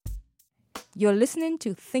You're listening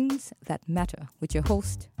to Things That Matter with your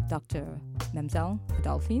host, Dr. Mamzelle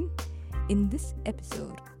Adolphine. In this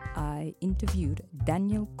episode, I interviewed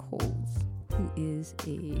Daniel Coles, who is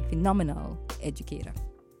a phenomenal educator.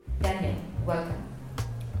 Daniel, welcome.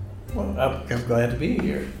 Well, I'm glad to be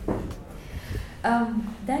here.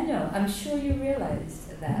 Daniel, I'm sure you realize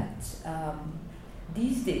that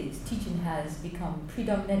these days teaching has become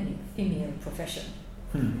predominantly a female profession.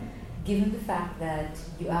 Given the fact that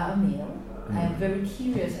you are a male, I am very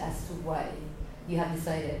curious as to why you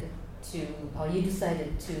decided to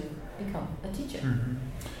become a teacher.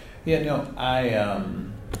 Yeah, no, I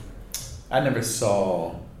never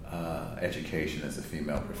saw education as a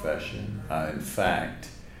female profession. In fact,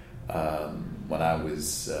 when I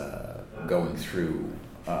was going through,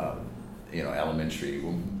 elementary,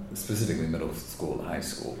 specifically middle school and high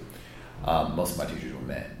school, most of my teachers were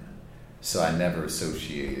men. So I never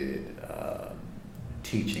associated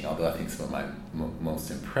teaching, although I think some of my most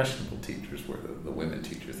impressionable teachers were the women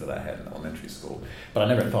teachers that I had in elementary school. But I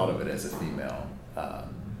never thought of it as a female, as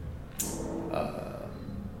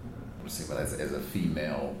a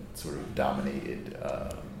female sort of dominated,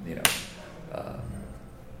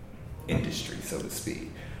 industry, so to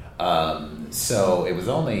speak. So it was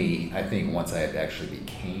only, I think, once I actually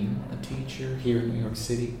became a teacher here in New York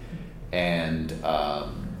City and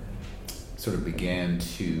sort of began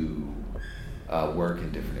to work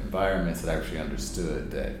in different environments that I actually understood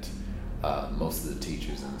that most of the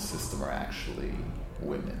teachers in the system are actually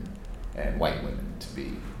women, and white women to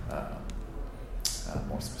be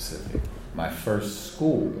more specific. My first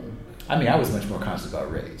school, I was much more conscious about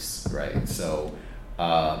race, right? So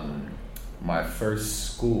my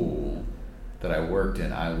first school that I worked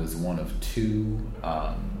in, I was one of two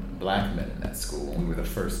black men in that school. We were the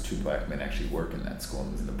first two black men actually work in that school.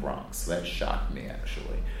 It was in the Bronx. So that shocked me,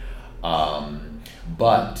 actually.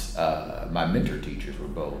 But my mentor teachers were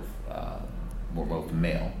both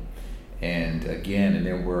male. And again,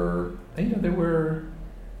 there were, I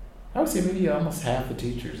would say maybe almost half the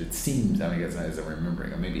teachers, it seems, as I'm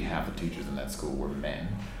remembering, maybe half the teachers in that school were men.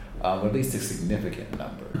 At least a significant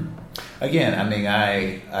number. Again,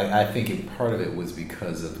 I think part of it was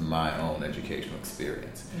because of my own educational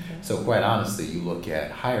experience. Mm-hmm. So quite honestly, you look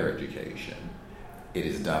at higher education, it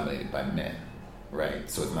is dominated by men, right?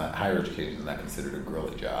 So it's not, higher education is not considered a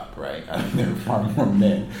girly job, right? There are far more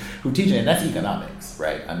men who teach it, and that's economics,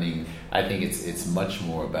 right? I think it's much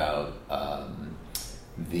more about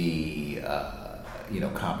the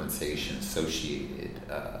compensation associated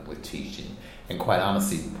with teaching, and quite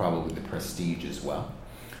honestly, probably the prestige as well.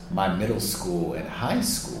 My middle school and high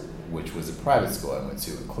school, which was a private school I went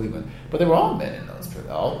to in Cleveland, but they were all men in those.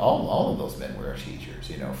 All of those men were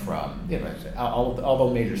teachers, from all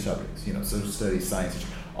the major subjects, social studies, science.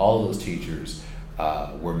 All of those teachers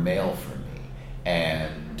were male for me,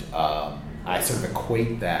 and I sort of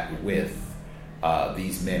equate that with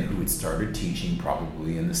these men who had started teaching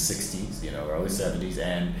probably in the 60s, early 70s,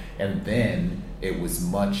 and then it was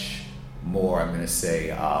much more, I'm going to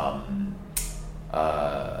say,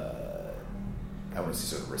 I wouldn't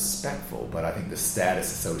say sort of respectful, but I think the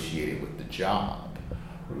status associated with the job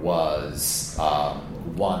was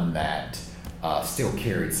one that still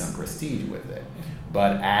carried some prestige with it.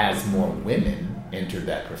 But as more women entered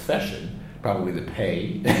that profession, probably the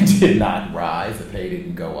pay did not rise, the pay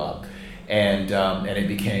didn't go up. And it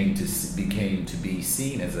became to be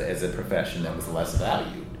seen as a profession that was less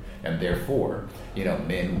valued, and therefore,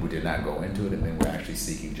 men did not go into it, and men were actually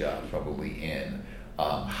seeking jobs probably in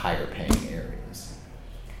higher paying areas.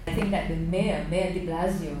 I think that the Mayor de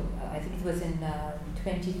Blasio, I think it was in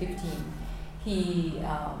 2015, he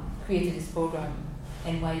created this program,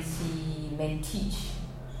 NYC Men Teach.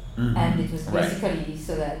 Mm-hmm. And it was basically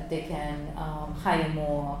so that they can hire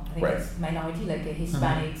more, I think it's minority, like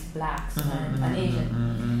Hispanics, blacks, and Asian.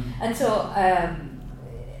 Mm-hmm. And so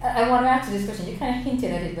I want to answer this question. You kind of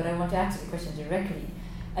hinted at it, but I want to answer the question directly.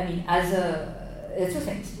 Two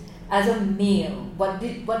things. As a male, what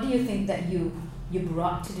do you think that you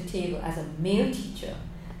brought to the table as a male teacher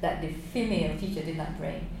that the female teacher did not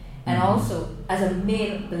bring? And also, as a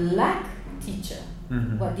male black teacher,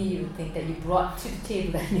 what do you think that you brought to the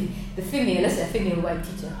table that the female, let's say a female white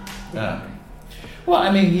teacher, did not bring? Well,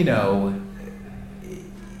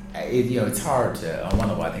 it's hard to, on one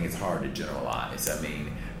level, I think it's hard to generalize.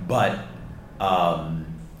 But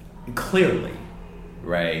clearly,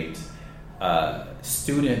 right,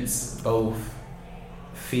 students, both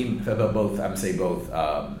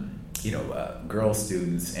girl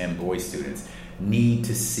students and boy students need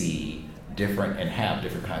to see different and have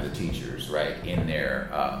different kinds of teachers, right, in their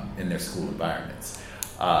school environments.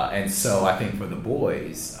 And so I think for the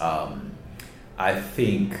boys, I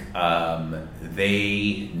think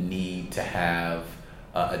they need to have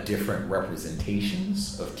a different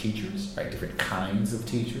representations of teachers, right? Different kinds of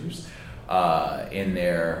teachers in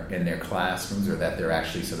their classrooms, or that they're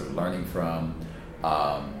actually sort of learning from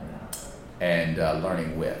and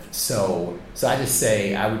learning with. So I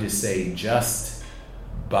would just say just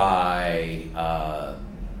by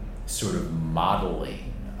sort of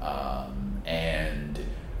modeling and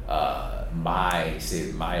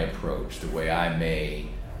my approach, the way I may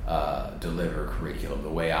deliver curriculum,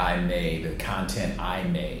 the content I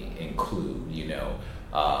may include,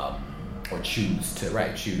 or choose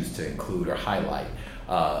to include or highlight.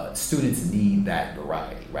 Students need that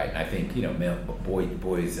variety, right? And I think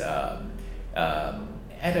boys,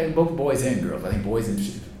 and both boys and girls. I think boys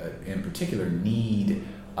in particular need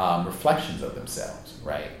reflections of themselves,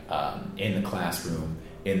 right, in the classroom,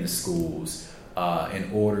 in the schools, in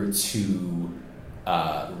order to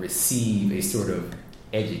receive a sort of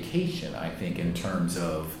education, I think, in terms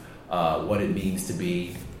of what it means to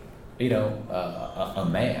be, a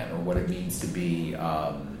man, or what it means to be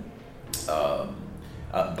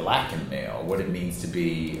black and male, what it means to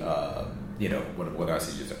be, whether I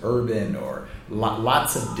say just urban or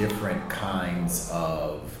lots of different kinds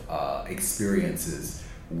of experiences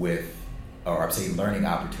with, or I'm saying learning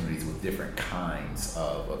opportunities with different kinds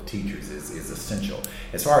of teachers is essential.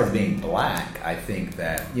 As far as being black, I think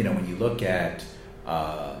that, when you look at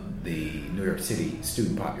the New York City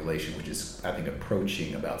student population, which is, I think,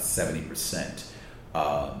 approaching about 70%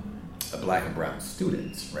 black and brown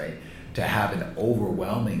students, right? To have an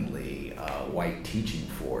overwhelmingly white teaching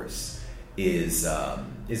force is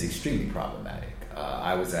extremely problematic.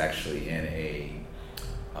 I was actually in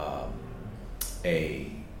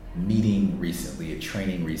a meeting recently, a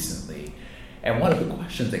training recently, and one of the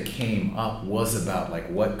questions that came up was about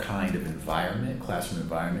what kind of classroom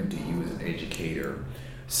environment do you as an educator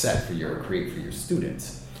create for your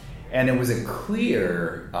students? And it was a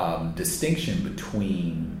clear distinction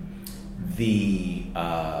between the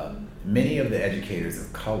many of the educators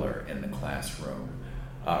of color in the classroom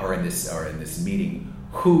or in this meeting,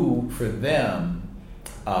 who for them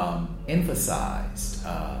emphasized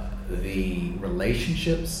the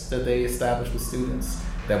relationships that they established with students.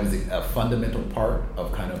 That was a fundamental part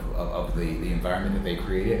of the environment that they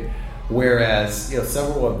created. Whereas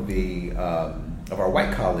several of our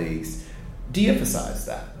white colleagues de-emphasized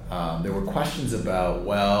that. There were questions about,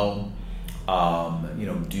 am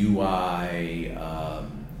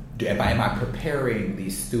I preparing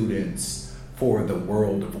these students for the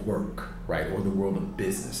world of work, right, or the world of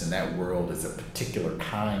business? And that world is a particular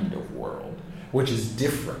kind of world, which is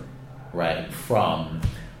different, right, from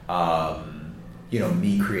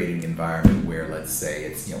me creating an environment where, let's say,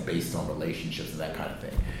 it's based on relationships and that kind of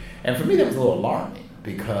thing. And for me, that was a little alarming,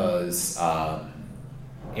 because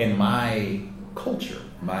in my culture,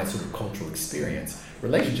 my sort of cultural experience,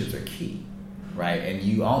 relationships are key, right? And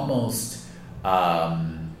you almost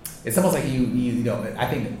it's almost like I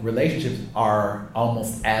think relationships are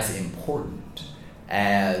almost as important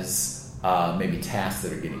as maybe tasks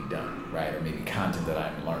that are getting done, right? Or maybe content that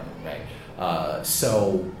I'm learning, right?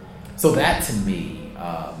 So that to me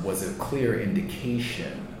was a clear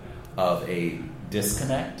indication of a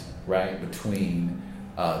disconnect, right, between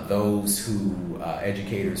those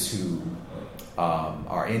educators who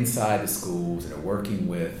are inside the schools and are working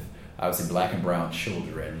with, obviously, black and brown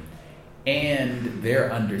children, and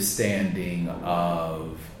their understanding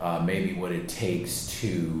of maybe what it takes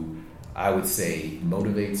to, I would say,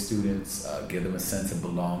 motivate students, give them a sense of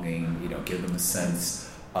belonging, give them a sense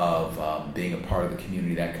of being a part of the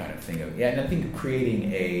community, that kind of thing. And I think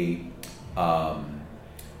creating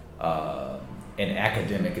an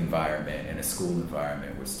academic environment and a school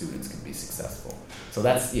environment where students can be successful. So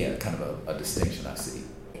that's kind of a distinction I see.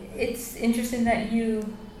 It's interesting that you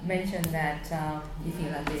mentioned that you feel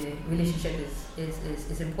that the relationship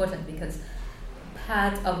is important, because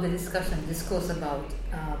part of the discourse about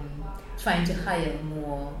trying to hire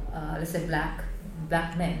more, let's say, black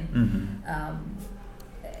men,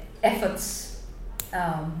 efforts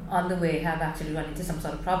on the way have actually run into some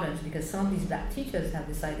sort of problems, because some of these black teachers have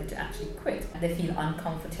decided to actually quit. They feel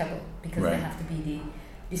uncomfortable because they have to be the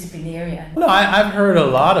disciplinarian. No, I've heard a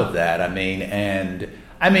lot of that.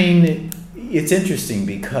 It's interesting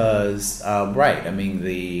because,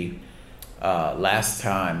 the last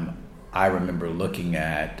time I remember looking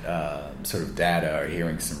at sort of data or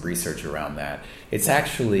hearing some research around that, it's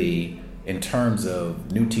actually in terms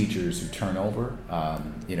of new teachers who turn over,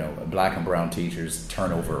 black and brown teachers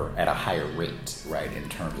turn over at a higher rate, right, in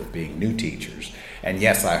terms of being new teachers. And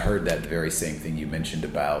yes, I heard that very same thing you mentioned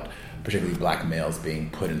about particularly black males being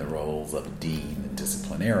put in the roles of dean and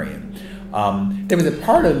disciplinarian. There was a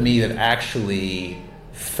part of me that actually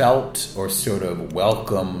felt or sort of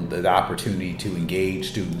welcomed the opportunity to engage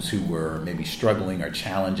students who were maybe struggling or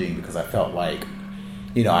challenging, because I felt like,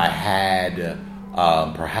 I had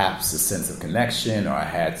perhaps a sense of connection, or I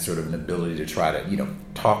had sort of an ability to try to,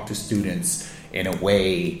 talk to students in a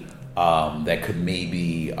way that could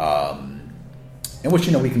maybe in which,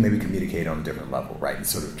 we can maybe communicate on a different level, right? And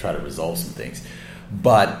sort of try to resolve some things.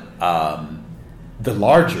 But the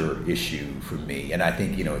larger issue for me, and I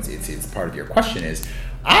think, it's part of your question, is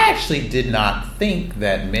I actually did not think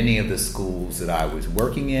that many of the schools that I was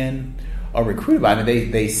working in or recruited by,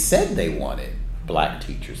 they said they wanted black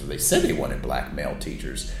teachers, or they said they wanted black male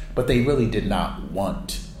teachers, but they really did not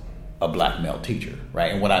want a black male teacher,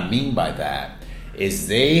 right? And what I mean by that is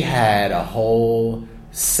they had a whole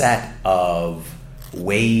set of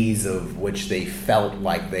ways of which they felt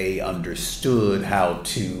like they understood how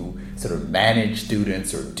to sort of manage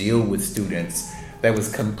students or deal with students that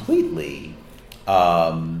was completely,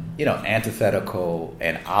 antithetical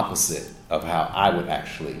and opposite of how I would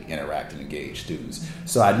actually interact and engage students.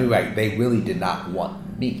 So I knew they really did not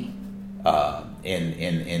want me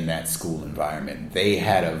in that school environment. They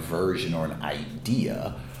had a version or an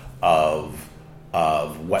idea of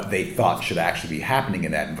what they thought should actually be happening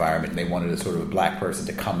in that environment. And they wanted a sort of a black person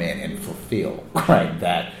to come in and fulfill, right,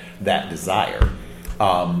 that desire.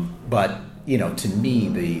 But, to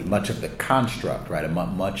me, much of the construct, right,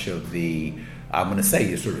 much of the, I'm going to say,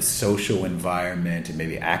 the sort of social environment and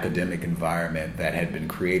maybe academic environment that had been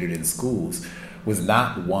created in schools was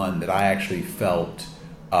not one that I actually felt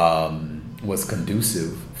was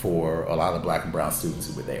conducive for a lot of black and brown students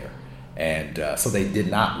who were there. And so they did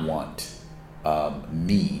not want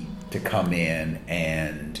me to come in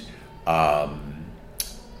and I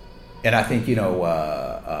think to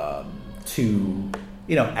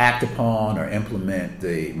act upon or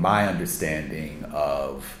implement my understanding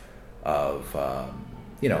of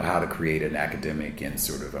how to create an academic and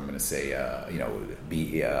sort of, I'm going to say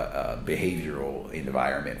behavioral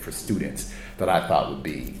environment for students that I thought would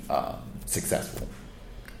be successful.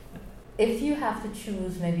 If you have to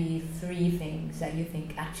choose maybe 3 things that you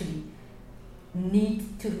think actually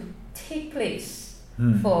need to take place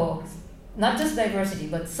for not just diversity,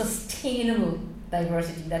 but sustainable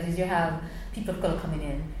diversity. That is, you have people of color coming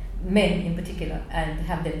in, men in particular, and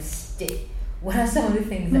have them stay. What are some of the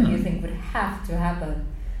things that you think would have to happen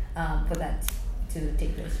for that to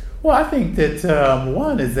take place? Well, I think that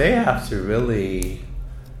one is they have to really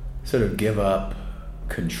sort of give up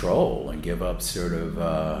control and give up sort of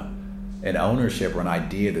an ownership or an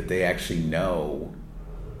idea that they actually know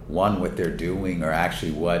what they're doing, or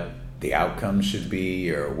actually what the outcome should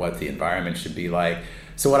be, or what the environment should be like.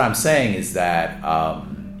 So what I'm saying is that,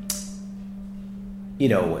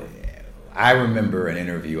 I remember an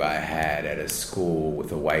interview I had at a school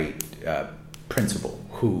with a white principal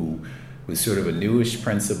who was sort of a newish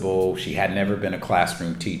principal. She had never been a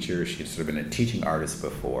classroom teacher. She had sort of been a teaching artist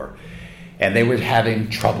before. And they were having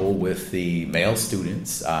trouble with the male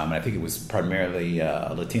students. And I think it was primarily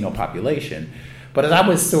a Latino population. But as I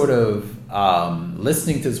was sort of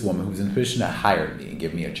listening to this woman who was in a position to hire me and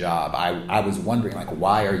give me a job, I was wondering,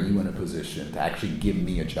 why are you in a position to actually give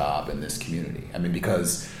me a job in this community? I mean,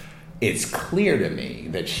 because it's clear to me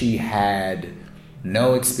that she had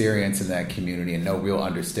no experience in that community and no real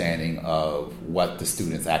understanding of what the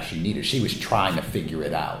students actually needed. She was trying to figure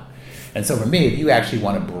it out. And so for me, if you actually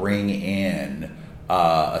want to bring in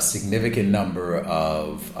a significant number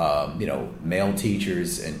of male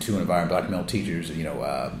teachers into an environment, black male teachers,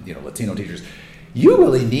 Latino teachers, you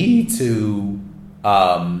really need to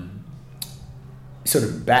sort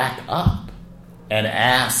of back up and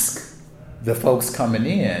ask the folks coming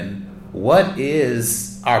in, what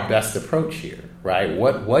is our best approach here, right?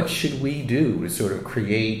 What should we do to sort of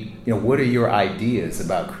create, what are your ideas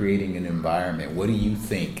about creating an environment? What do you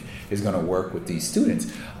think is going to work with these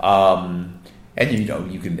students? And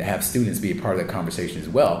you can have students be a part of the conversation as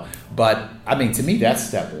well. But I mean, to me, that's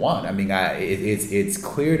step one. I mean, it's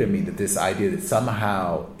clear to me that this idea that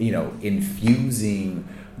somehow, infusing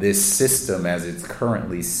this system as it's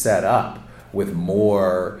currently set up with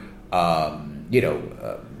more,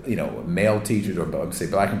 male teachers, or say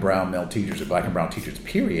black and brown male teachers, or black and brown teachers,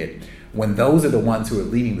 period, when those are the ones who are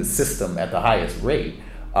leading the system at the highest rate,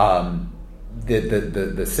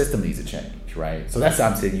 the system needs to change. Right, so that's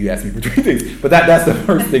what I'm saying. You asked me for 3 things, but that's the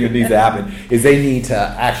first thing that needs to happen. Is they need to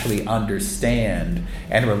actually understand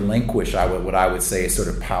and relinquish what I would say is sort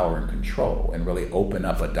of power and control, and really open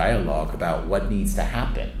up a dialogue about what needs to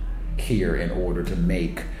happen here in order to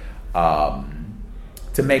make our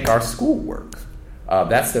school work.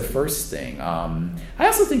 That's the first thing. I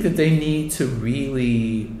also think that they need to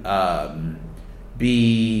really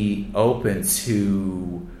be open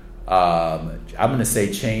to, I'm going to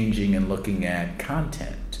say, changing and looking at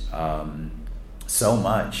content. So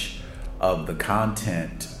much of the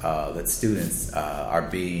content that students are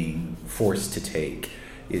being forced to take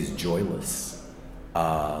is joyless.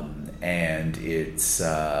 And it's,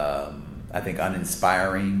 I think,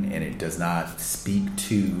 uninspiring, and it does not speak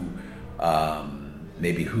to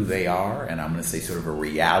maybe who they are, and I'm going to say sort of a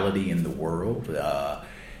reality in the world.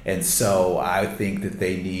 And so I think that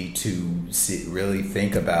they need to really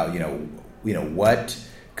think about, what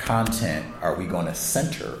content are we going to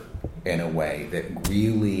center in a way that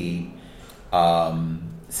really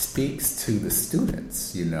speaks to the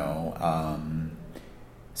students,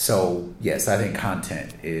 So yes, I think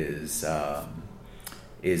content is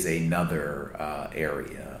another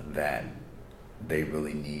area that they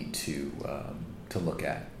really need to look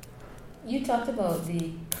at. You talked about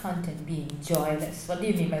the content being joyless. What do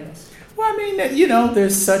you mean by this? Well, I mean,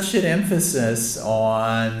 there's such an emphasis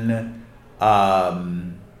on,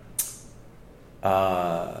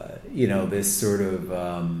 this sort of,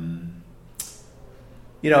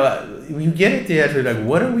 when you get at the edge of like,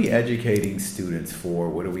 what are we educating students for?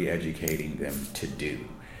 What are we educating them to do?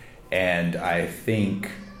 And I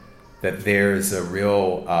think that there's a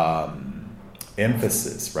real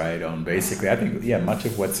emphasis, right, on basically, I think, much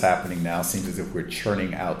of what's happening now seems as if we're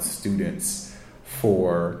churning out students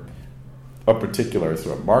for a particular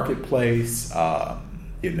sort of marketplace.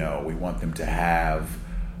 We want them to have,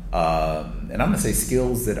 and I'm going to say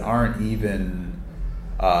skills that aren't even,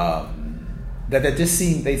 that just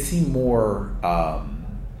seem more,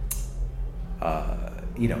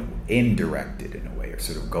 indirected in a way, or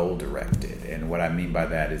sort of goal directed. And what I mean by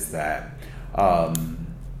that is that,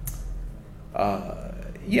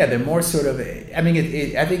 they're more sort of. I mean,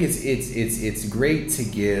 I think it's great to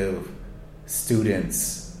give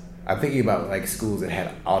students. I'm thinking about like schools that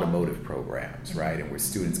had automotive programs, right, and where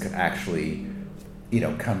students could actually,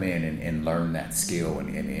 come in and learn that skill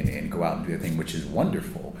and go out and do the thing, which is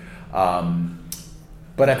wonderful.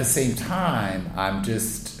 But at the same time, I'm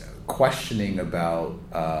just questioning about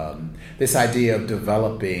this idea of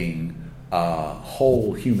developing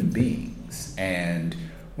whole human beings, and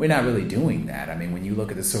we're not really doing that. I mean, when you look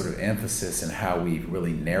at the sort of emphasis and how we've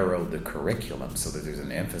really narrowed the curriculum so that there's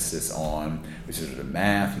an emphasis on, which is the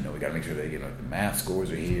math, we got to make sure that, the math scores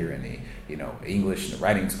are here, and the, English and the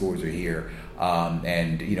writing scores are here,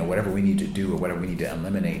 and, whatever we need to do or whatever we need to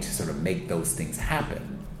eliminate to sort of make those things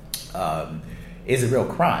happen, is a real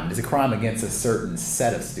crime. It's a crime against a certain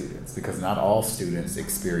set of students, because not all students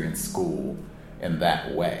experience school in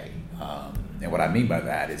that way. And what I mean by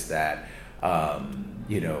that is that,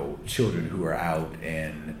 children who are out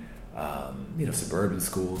in, suburban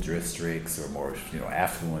school districts or more,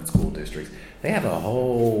 affluent school districts, they have a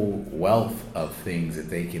whole wealth of things that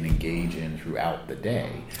they can engage in throughout the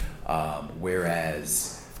day.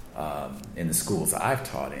 Whereas in the schools I've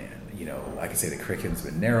taught in, like I say, the curriculum's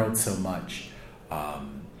been narrowed so much.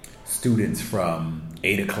 Students from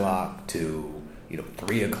 8 o'clock to,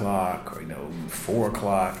 3 o'clock or, 4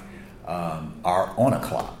 o'clock are on a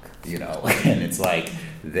clock. And it's like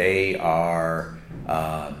they are,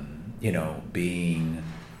 being,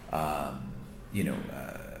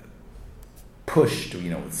 pushed, with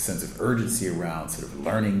a sense of urgency around sort of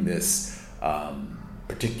learning this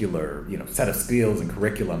particular, set of skills and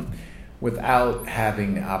curriculum without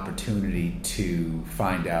having the opportunity to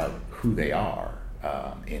find out who they are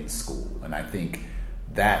in school. And I think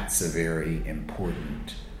that's a very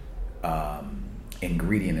important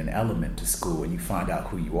ingredient and element to school, and you find out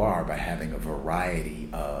who you are by having a variety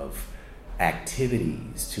of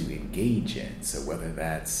activities to engage in. So whether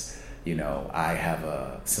that's, I have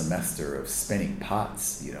a semester of spinning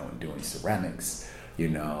pots, and doing ceramics,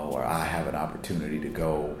 or I have an opportunity to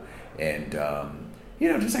go and,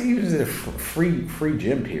 just like even a free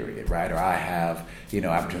gym period, right? Or I have,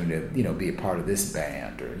 opportunity to, be a part of this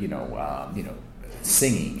band, or,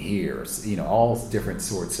 singing here, all different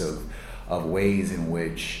sorts of ways in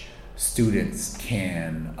which students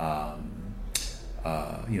can,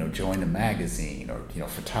 join a magazine or,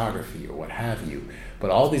 photography or what have you. But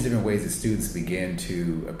all these different ways that students begin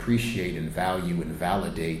to appreciate and value and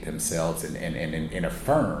validate themselves and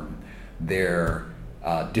affirm their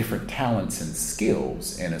different talents and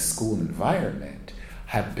skills in a school environment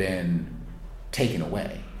have been taken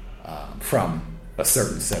away from a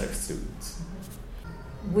certain set of students.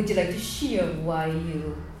 Would you like to share why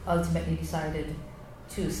you ultimately decided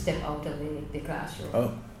to step out of the classroom?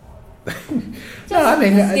 Oh, Just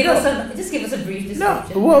give us a brief description. No,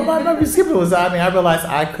 well, my description was, I realized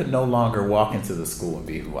I could no longer walk into the school and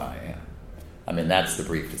be who I am. That's the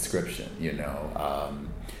brief description,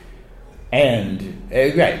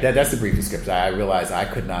 that's the brief description. I realized I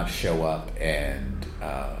could not show up and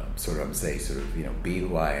be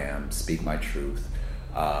who I am, speak my truth.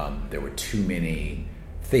 There were too many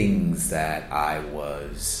things that I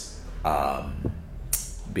was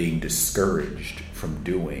being discouraged from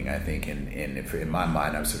doing. I think in my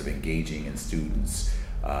mind, I was sort of engaging with students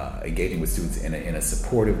in a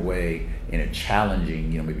supportive way, in a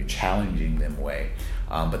challenging, maybe challenging them way.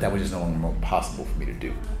 But that was just no longer possible for me to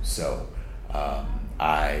do. So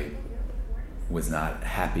I was not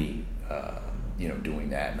happy, doing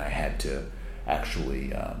that, and I had to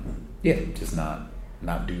actually, just not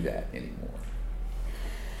do that anymore.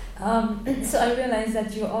 So I realized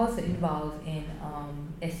that you're also involved in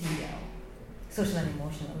SEL, social and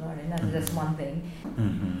emotional learning. That's just one thing.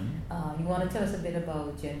 Mm-hmm. You want to tell us a bit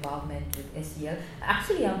about your involvement with SEL?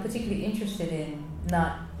 Actually, I'm particularly interested in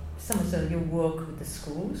not so much of your work with the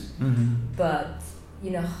schools, but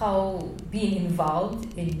how being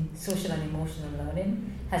involved in social and emotional learning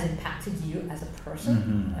has impacted you as a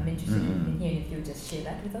person. I'm interested in hearing if you would just share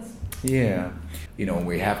that with us. Yeah. When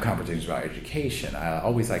we have conversations about education, I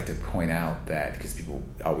always like to point out that, because people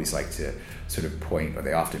always like to sort of point, or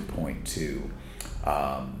they often point to,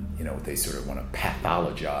 they sort of want to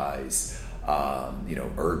pathologize,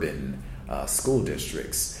 urban school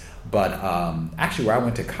districts. But actually, where I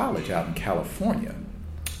went to college out in California,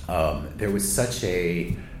 there was such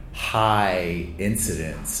a high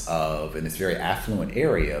incidence in this very affluent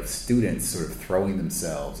area of students sort of throwing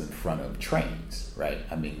themselves in front of trains, right?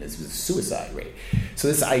 This was a suicide rate. So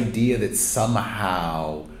this idea that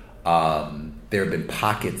somehow there have been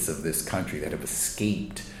pockets of this country that have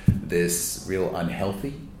escaped this real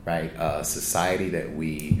unhealthy, right, society that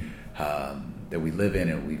we live in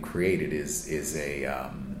and we've created is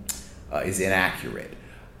inaccurate.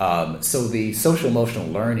 So the social emotional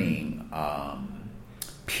learning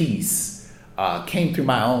piece came through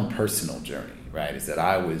my own personal journey, right? Is that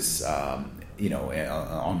I was, on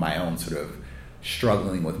my own sort of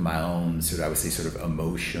struggling with my own sort of, I would say, sort of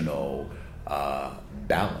emotional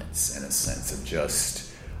balance, in a sense of just,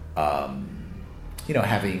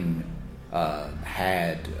 having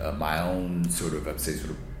had my own sort of, I would say,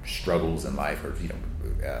 sort of struggles in life, or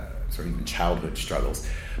sort of even childhood struggles,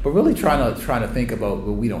 but really trying to think about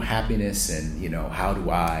happiness and how do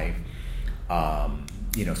I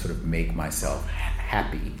sort of make myself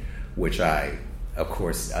happy, which I of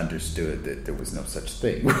course understood that there was no such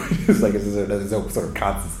thing. It's like there's no sort of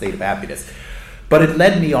constant state of happiness. But it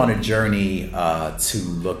led me on a journey to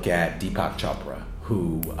look at Deepak Chopra,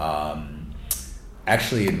 who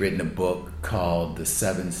actually had written a book called The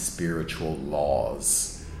 7 Spiritual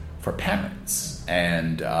Laws for Parents.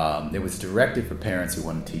 And it was directed for parents who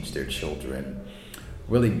want to teach their children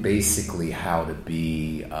really basically how to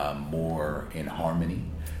be more in harmony,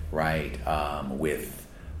 right, with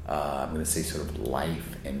I'm going to say sort of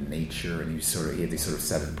life and nature, and he had these sort of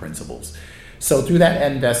 7 principles. So through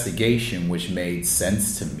that investigation, which made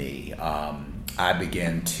sense to me, I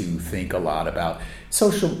began to think a lot about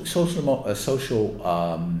social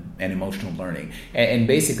and emotional learning. And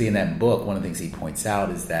basically in that book, one of the things he points out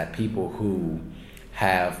is that people who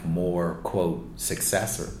have more, quote,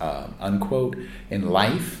 success, or unquote, in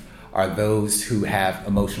life are those who have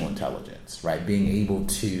emotional intelligence, right? Being able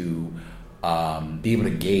to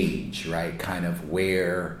gauge, right, kind of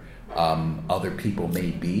where other people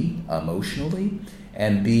may be emotionally,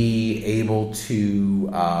 and be able to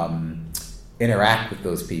interact with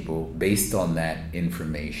those people based on that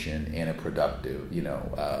information in a productive,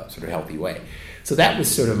 sort of healthy way. So that was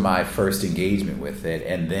sort of my first engagement with it.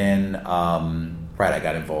 And then, I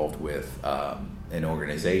got involved with an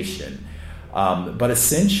organization. But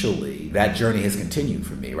essentially, that journey has continued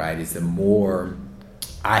for me, right? Is the more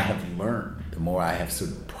I have learned, the more I have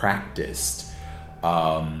sort of practiced,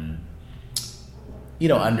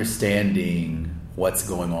 understanding what's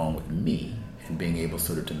going on with me, and being able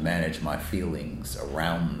sort of to manage my feelings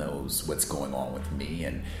around what's going on with me,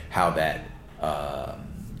 and how that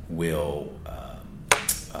will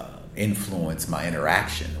influence my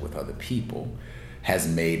interaction with other people, has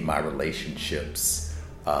made my relationships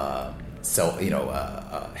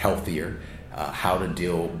healthier, how to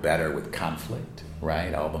deal better with conflict,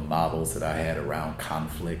 right? All the models that I had around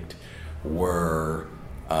conflict were,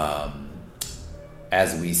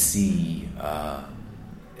 as we see,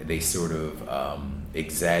 they sort of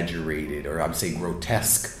exaggerated, or I would say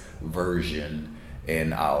grotesque version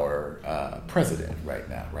in our president right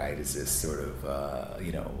now, right? Is this sort of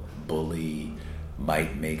bully,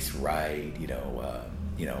 might makes right,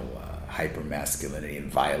 hyper masculinity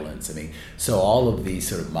and violence. I mean, so all of these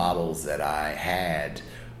sort of models that I had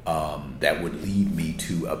that would lead me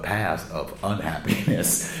to a path of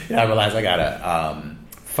unhappiness. I realized I gotta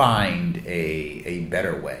find a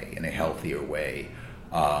better way and a healthier way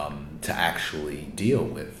to actually deal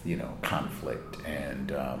with conflict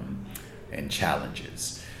and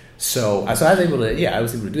challenges. So I was able to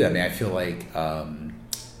do that. I mean, I feel like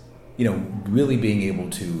really being able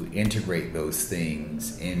to integrate those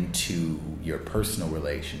things into your personal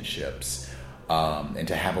relationships, and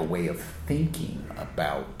to have a way of thinking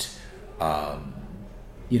about how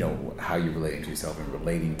you're relating to yourself and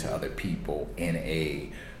relating to other people in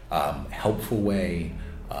a helpful way,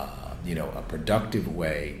 a productive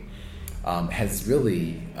way, has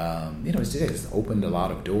really, it's opened a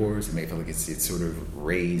lot of doors. I mean, I feel like it's sort of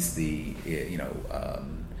raised the,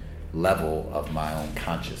 level of my own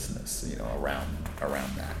consciousness, around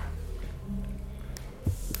that.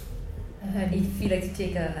 Do you feel like to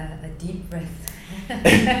take a deep breath,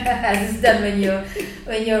 as it's done when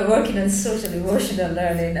you're working on social emotional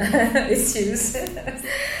learning issues?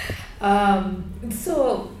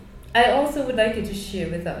 So I also would like you to share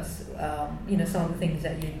with us, some of the things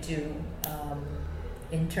that you do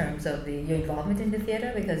in terms of your involvement in the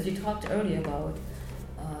theater, because you talked earlier about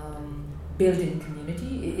building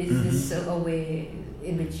community. Is this a way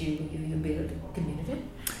in which you build community?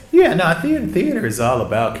 Yeah, no, theater is all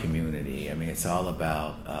about community. I mean, it's all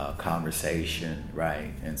about conversation,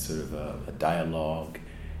 right, and sort of a dialogue,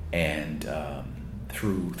 and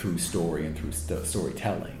through story and through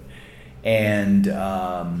storytelling, and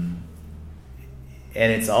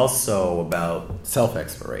it's also about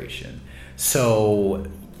self-exploration. So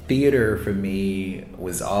theater for me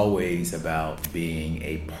was always about being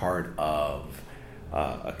a part of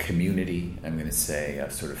a community. I'm going to say a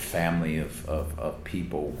sort of family of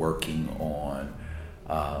people working on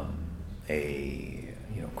a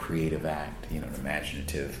creative act, an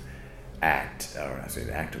imaginative act, or I say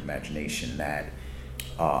the act of imagination that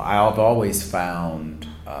I've always found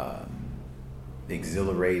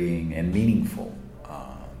exhilarating and meaningful.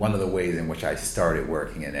 One of the ways in which I started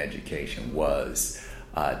working in education was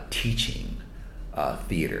teaching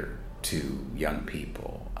theater to young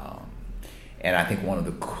people. And I think one of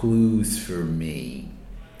the clues for me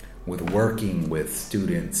with working with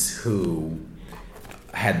students who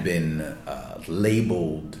had been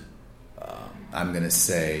labeled, I'm going to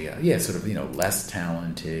say, sort of, less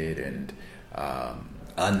talented and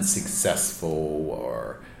unsuccessful,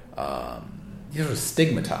 or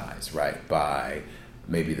stigmatized, right, by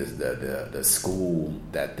maybe the school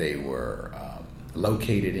that they were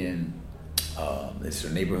located in, this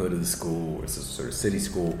sort of neighborhood of the school, or sort of city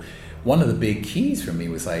school. One of the big keys for me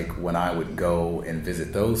was like when I would go and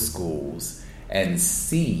visit those schools and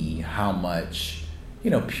see how much,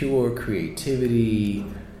 pure creativity,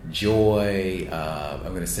 joy, I'm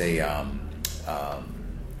going to say,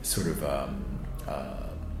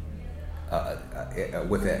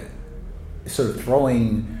 with that sort of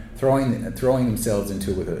throwing themselves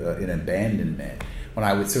into with an abandonment. When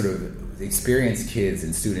I would sort of experience kids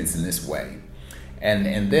and students in this way,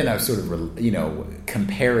 and then I sort of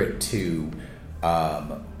compare it to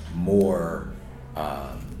more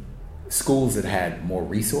schools that had more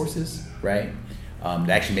resources, right? That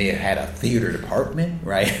actually may have had a theater department,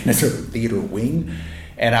 right, a sort of theater wing,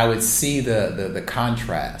 and I would see the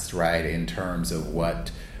contrast, right, in terms of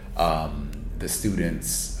what the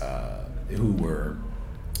students who were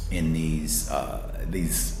in these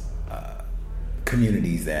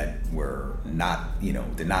communities that were not,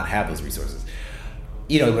 did not have those resources.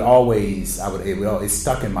 It always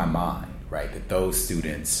stuck in my mind, right, that those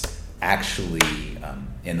students actually,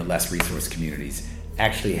 in the less resourced communities,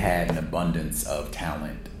 actually had an abundance of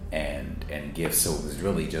talent and gifts. So it was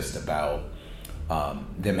really just about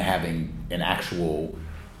them having an actual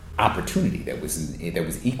opportunity that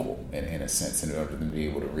was equal in a sense, in order for them to be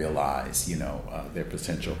able to realize, their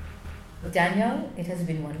potential. Daniel, it has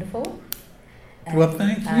been wonderful. Well,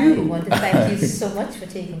 thank you. I want to thank you so much for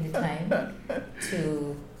taking the time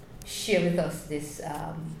to share with us this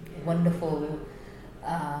wonderful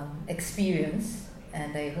experience,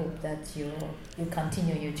 and I hope that you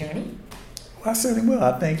continue your journey. Well, I certainly will.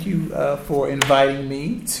 I thank you for inviting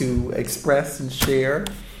me to express and share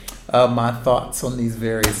my thoughts on these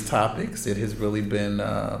various topics. It has really been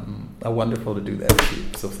wonderful to do that with you,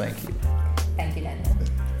 so thank you. Thank you, Daniel.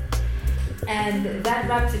 And that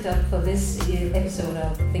wraps it up for this episode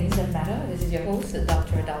of Things That Matter. This is your host,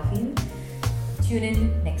 Dr. Adolphine. Tune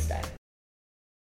in next time.